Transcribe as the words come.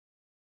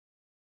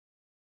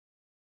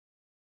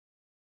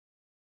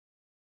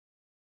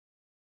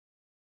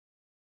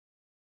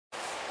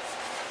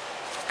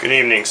Good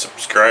evening,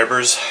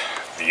 subscribers,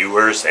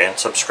 viewers, and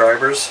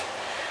subscribers.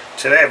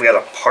 Today I've got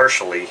a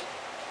partially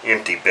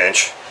empty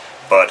bench,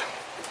 but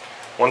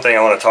one thing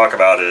I want to talk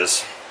about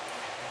is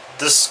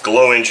this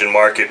glow engine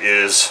market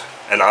is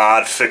an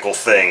odd, fickle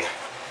thing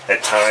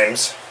at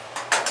times.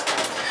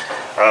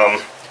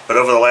 But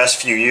over the last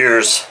few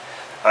years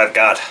I've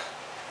got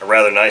a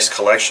rather nice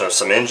collection of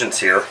some engines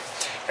here,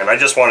 and I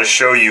just want to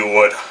show you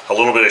what a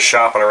little bit of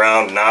shopping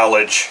around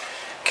knowledge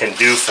can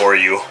do for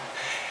you.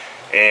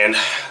 And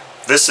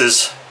this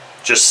is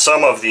just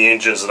some of the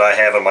engines that I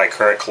have in my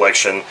current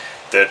collection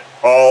that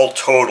all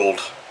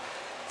totaled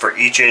for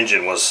each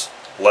engine was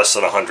less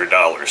than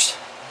 $100.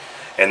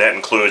 And that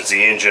includes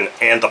the engine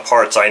and the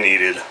parts I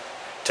needed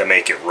to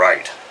make it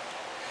right.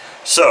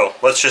 So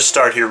let's just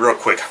start here real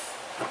quick.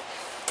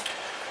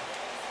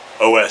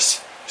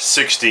 OS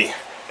 60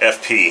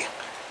 FP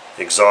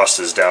exhaust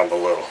is down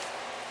below.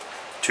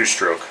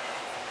 2-stroke.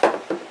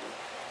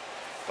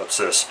 What's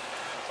this?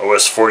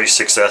 OS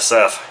 46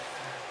 SF.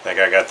 I think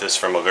I got this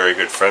from a very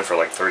good friend for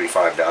like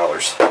 $35.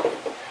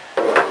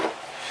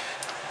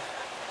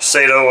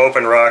 Sato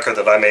open rocker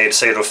that I made,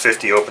 Sato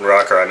 50 open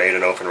rocker, I made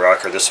an open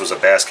rocker. This was a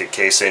basket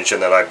case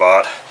engine that I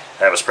bought.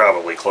 That was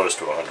probably close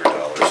to $100.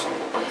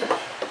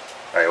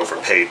 I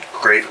overpaid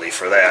greatly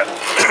for that.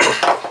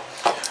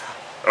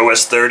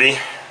 OS 30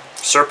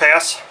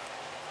 Surpass.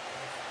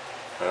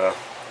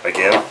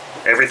 Again,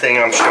 everything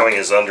I'm showing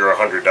is under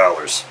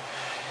 $100.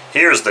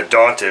 Here's the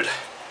daunted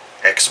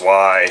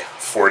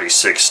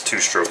XY46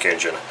 2-stroke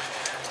engine.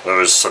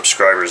 Those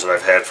subscribers that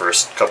I've had for a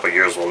couple of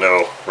years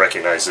will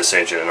recognize this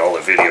engine and all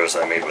the videos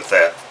I made with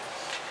that.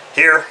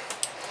 Here,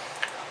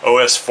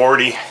 OS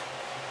 40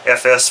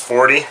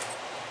 FS40,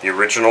 the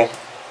original.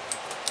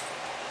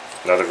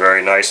 Another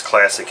very nice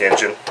classic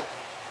engine.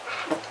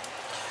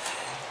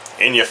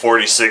 Enya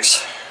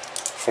 46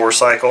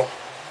 4-cycle.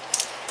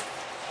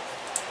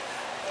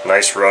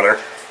 Nice runner.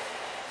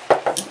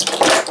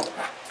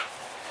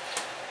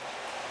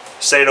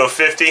 Sato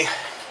 50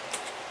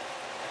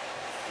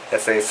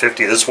 FA50.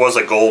 This was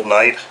a gold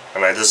night,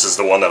 and this is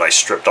the one that I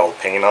stripped all the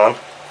paint on.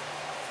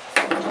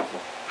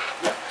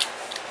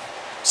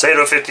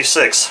 Sato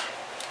 56,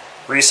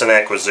 recent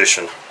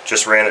acquisition.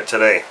 Just ran it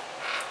today.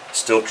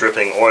 Still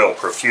dripping oil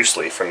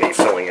profusely from me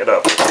filling it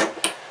up.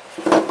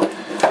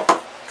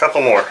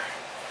 Couple more.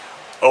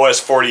 OS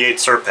 48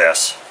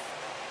 Surpass.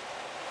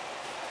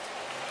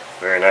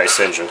 Very nice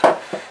engine.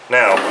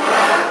 Now,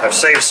 I've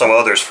saved some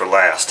others for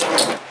last.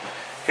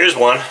 Here's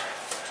one.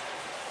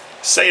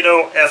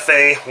 Sato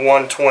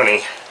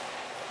FA120,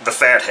 the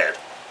Fathead.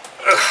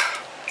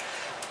 Ugh.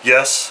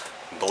 Yes,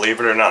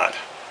 believe it or not,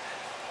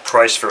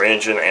 price for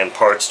engine and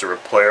parts to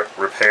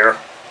repair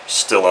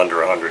still under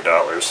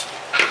 $100.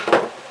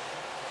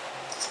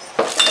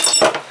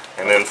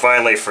 And then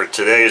finally, for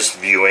today's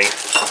viewing,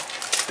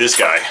 this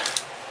guy,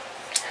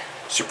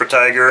 Super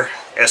Tiger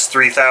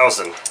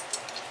S3000.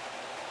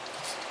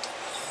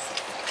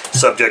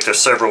 Subject of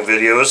several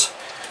videos.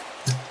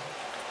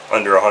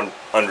 Under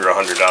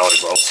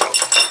 $100 also.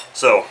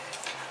 So,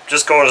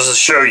 just going to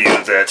show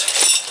you that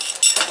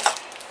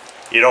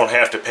you don't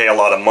have to pay a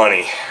lot of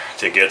money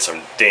to get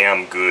some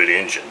damn good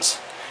engines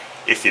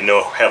if you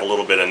have a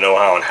little bit of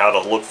know-how on how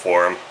to look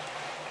for them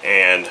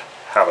and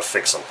how to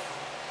fix them.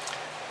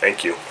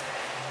 Thank you.